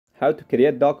how to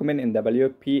create document in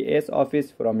WPS office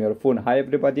from your phone. Hi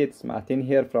everybody, it's Martin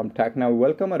here from Tech Now.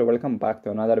 Welcome or welcome back to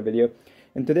another video.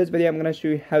 In today's video I'm going to show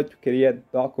you how to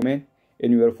create document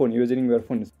in your phone using your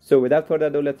phone. So without further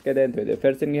ado, let's get into it. The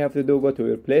first thing you have to do, go to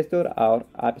your Play Store or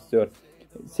App Store,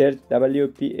 search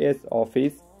WPS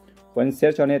Office. Once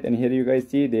search on it, and here you guys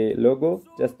see the logo,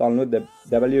 just download the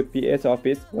WPS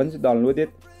Office. Once you download it,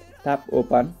 tap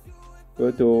open, go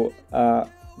to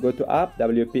app,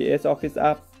 WPS Office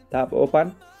app, tap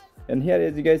open, and here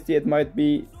as you guys see it might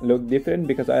be look different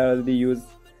because I already used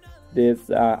this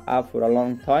app for a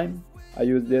long time. I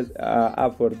use this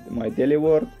app for my daily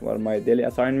work, for my daily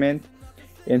assignment.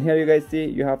 And here you guys see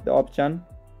you have the option,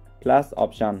 plus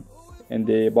option in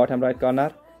the bottom right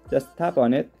corner. Just tap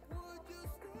on it,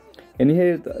 and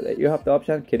here you have the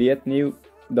option create new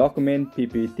document,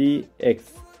 PPT,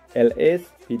 XLS,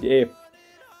 PDF.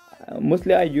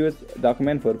 Mostly I use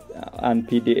document for and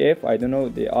PDF. I don't know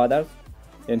the others.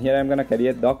 And here I'm gonna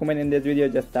create document in this video.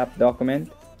 Just tap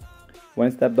document.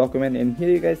 Once tap document, and here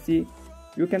you guys see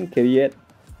you can create,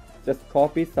 just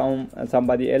copy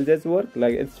somebody else's work,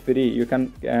 like it's free. You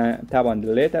can tap on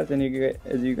the letters, and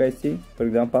as you guys see, for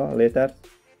example, letters.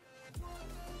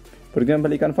 For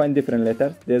example, you can find different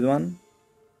letters. This one,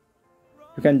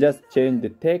 you can just change the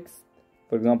text,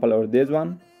 for example, or this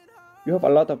one. You have a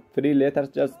lot of free letters.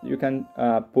 Just you can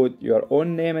put your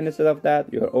own name instead of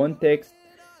that, your own text,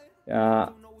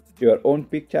 your own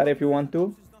picture if you want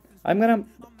to. I'm gonna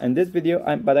in this video,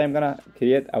 I'm gonna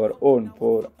create our own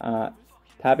for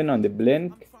tapping on the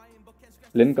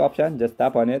blink option. Just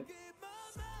tap on it,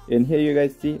 and here you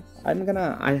guys see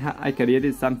I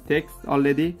created some text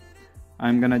already.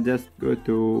 I'm gonna just go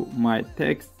to my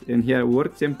text, and here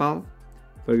work simple.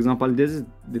 For example, this is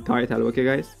the title. Okay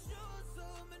guys,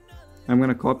 I'm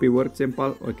gonna copy work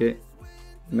simple. Okay,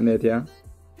 minute, yeah,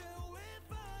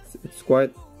 it's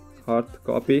quite hard to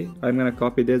copy. I'm gonna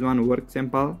copy this one, work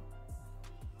simple.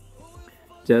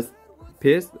 Just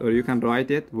paste, or you can write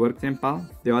it, work simple.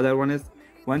 The other one is,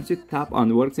 once you tap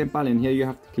on work simple, and here you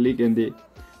have to click in the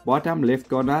bottom left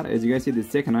corner, as you guys see the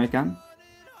second icon,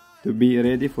 to be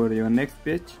ready for your next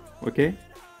page. Okay,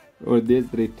 or this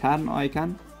return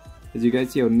icon, as you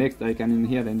guys see your next icon in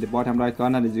here in the bottom right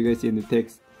corner, as you guys see in the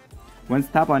text. Once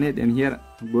tap on it, and here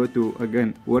go to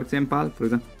again work sample. For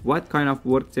example, what kind of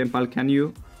work sample can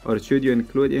you or should you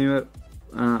include in your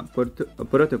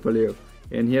portfolio?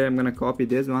 And here I'm gonna copy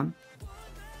this one,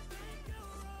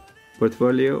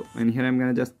 portfolio, and here I'm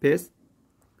gonna just paste.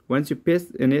 Once you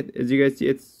paste in it, as you guys see,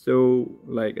 it's so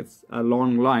like it's a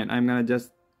long line. I'm gonna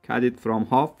just cut it from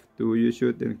half to, you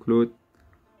should include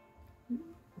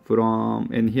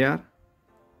from in here,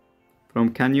 from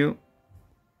can you.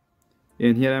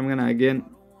 And here I'm gonna again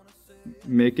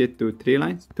make it to 3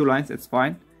 lines, 2 lines, it's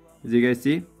fine, as you guys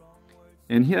see.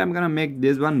 And here I'm gonna make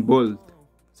this one bold.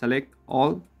 Select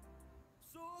all,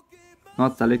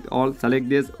 not select all, select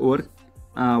this work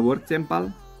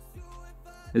sample.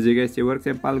 As you guys see work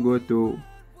sample, go to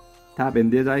tap in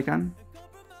this icon,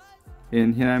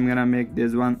 and here I'm gonna make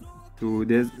this one to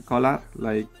this color,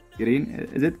 like green.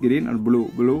 Is it green or blue?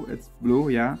 Blue, it's blue,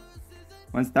 yeah.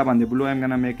 Once tap on the blue, I'm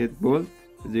gonna make it bold.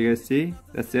 As you guys see,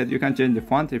 that's it. You can change the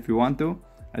font if you want to.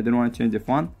 I don't want to change the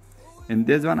font. And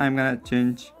this one I'm gonna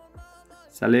change,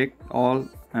 select all.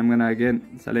 I'm gonna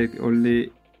again select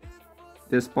only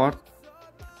this part.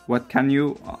 What kind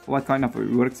of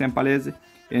work sample is.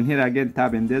 And here again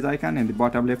tap in this icon in the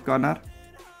bottom left corner.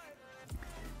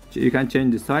 You can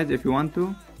change the size if you want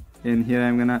to. And here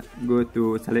I'm gonna go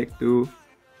to select to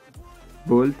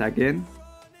bold again.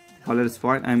 Color is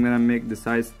fine. I'm gonna make the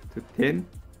size to 10.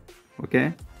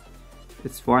 Okay,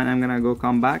 it's fine. I'm gonna go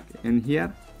come back, and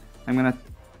here I'm gonna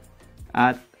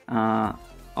add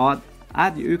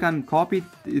you can copy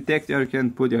the text, or you can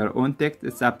put your own text.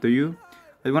 It's up to you.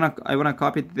 I wanna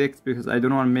copy the text because I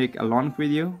don't want to make a long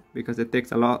video, because it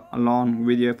takes a long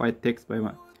video if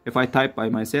I type by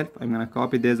myself. I'm gonna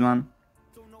copy this one,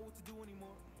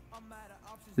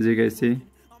 as you guys see,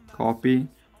 copy,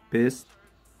 paste,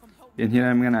 and here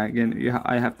I'm gonna again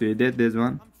I have to edit this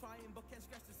one.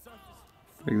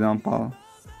 For example,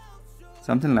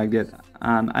 something like that,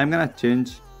 and I'm gonna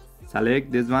change,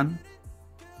 select this one.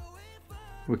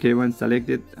 Okay, once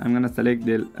selected, I'm gonna select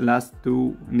the last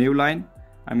 2 new line.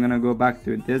 I'm gonna go back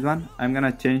to this one. I'm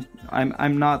gonna change. I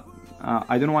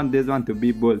don't want this one to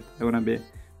be bold. I wanna be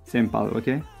simple.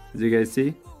 Okay, as you guys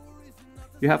see,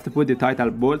 you have to put the title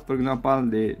bold. For example,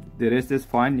 the rest is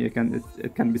fine. It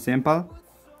can be simple.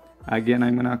 Again,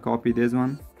 I'm gonna copy this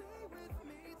one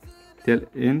till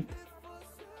end.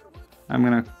 I'm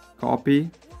gonna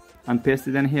copy and paste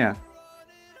it in here.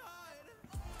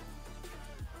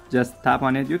 just tap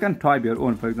on it. You can type your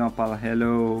own, for example,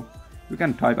 hello. You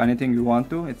can type anything you want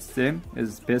to. It's same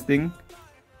as pasting.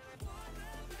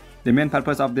 The main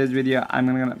purpose of this video, I'm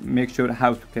gonna make sure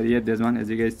how to create this one. As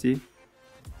you guys see,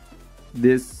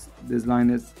 this line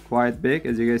is quite big.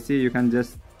 As you guys see, you can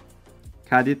just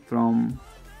cut it from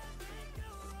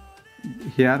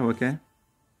here. Okay,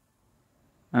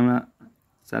 I'm gonna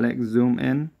select zoom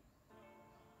in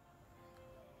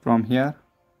from here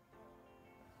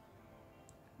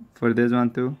for this one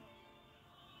too,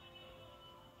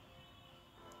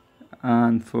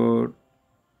 and for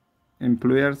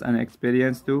employers and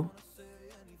experience too.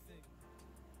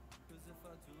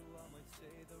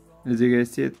 As you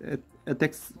guys see, it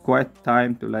takes quite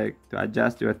time to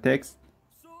adjust your text.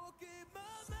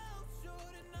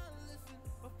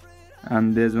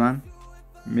 And this one,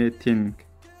 may think.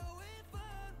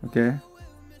 Okay,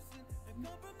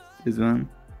 this one,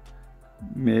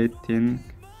 may think.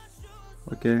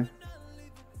 Okay,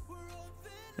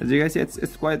 as you guys see,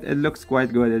 it looks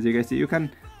quite good. As you guys see, you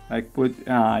can like put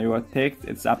your text.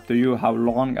 It's up to you how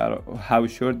long or how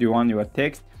short you want your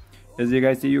text. As you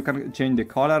guys see, you can change the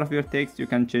color of your text, you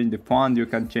can change the font, you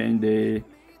can change the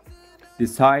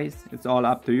size. It's all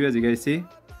up to you. As you guys see,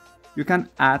 you can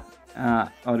add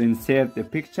or insert the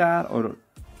picture or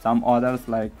some others.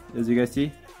 Like as you guys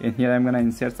see in here, I'm gonna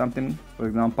insert something. For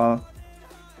example,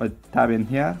 tap in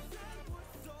here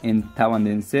and tap on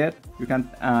the insert. You can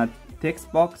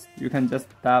text box, you can just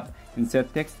tap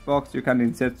insert text box. You can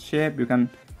insert shape, you can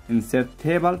insert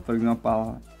table. For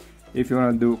example, if you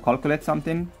want to do calculate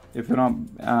something, if you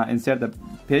want to insert the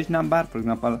page number, for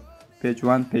example, page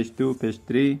 1, page 2, page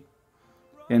 3.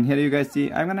 And here you guys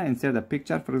see, I'm gonna insert a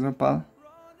picture. For example,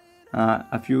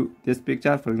 this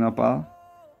picture, for example,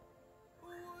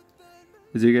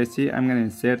 as you guys see, I'm gonna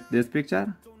insert this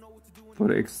picture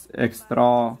for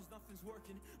extra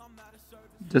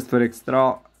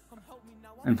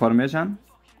information.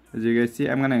 As you guys see,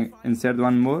 I'm gonna insert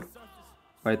one more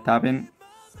by tapping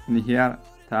in here,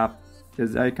 tap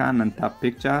this icon and tap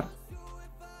picture.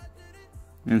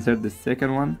 Insert the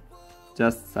second one,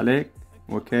 just select.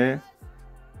 Okay,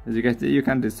 as you guys see, you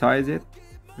can resize it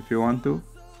if you want to.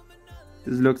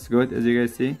 This looks good. As you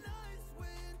guys see,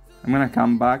 I'm gonna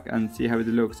come back and see how it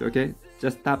looks. Okay,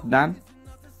 just tap done.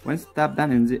 Once tap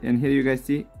done, in here you guys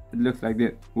see it looks like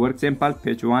this. Work simple,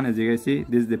 page 1. As you guys see,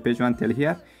 this is the page 1 till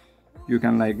here. You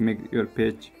can like make your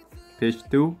page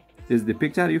 2. This is the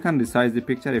picture. You can resize the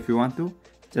picture if you want to.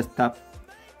 Just tap.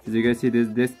 As you guys see,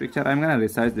 this picture, I'm gonna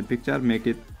resize the picture, make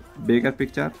it bigger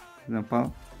picture, for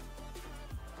example.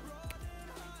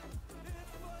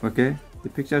 Okay, the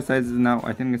picture size is now,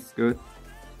 I think it's good.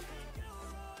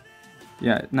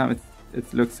 Yeah, now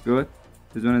it looks good.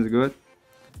 This one is good.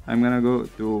 I'm gonna go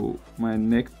to my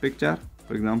next picture.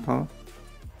 For example,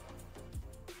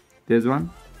 this one,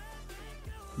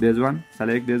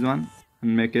 select this one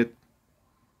and make it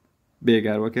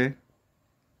bigger. Okay,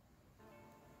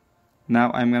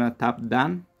 now I'm gonna tap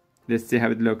done. Let's see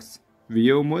how it looks.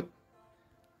 View mode.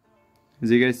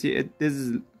 As you guys see,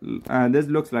 this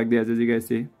looks like this. As you guys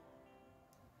see,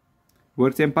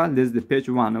 work simple. This is the page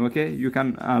 1. Okay, you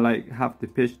can like have the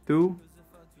page 2,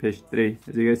 page 3.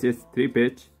 As you guys see, it's 3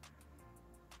 page.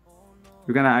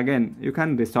 You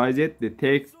can resize it, the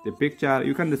text, the picture.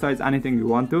 You can resize anything you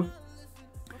want to.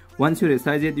 Once you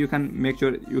resize it, you can make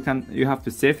sure you have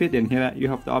to save it. And here you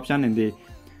have the option in the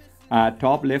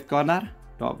top left corner,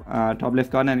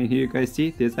 and here you guys see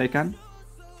this icon.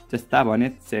 Just tap on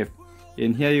it, save.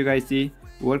 In here you guys see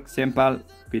work simple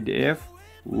PDF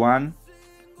 1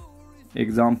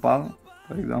 example.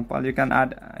 For example, you can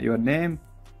add your name.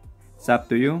 It's up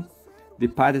to you. The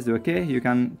path is okay. You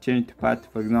can change the path,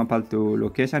 for example, to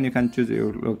location. You can choose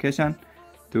your location,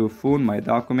 to phone, my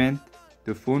document,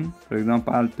 to phone, for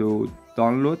example, to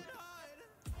download.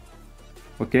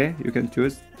 Okay, you can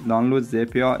choose download,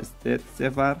 ZPO, state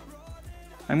saver.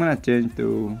 I'm gonna change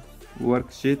to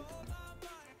worksheet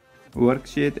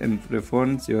and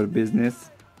reference your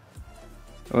business.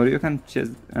 Or you can choose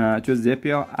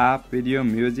ZPO, app, video,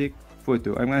 music,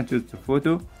 photo. I'm gonna choose the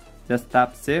photo. Just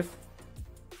tap save.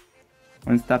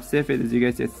 Once tap save it, as you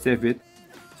guys just save it.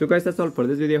 So guys, that's all for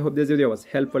this video. Hope this video was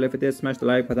helpful. If it is, smash the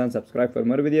like button, subscribe for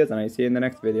more videos, and I see you in the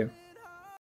next video.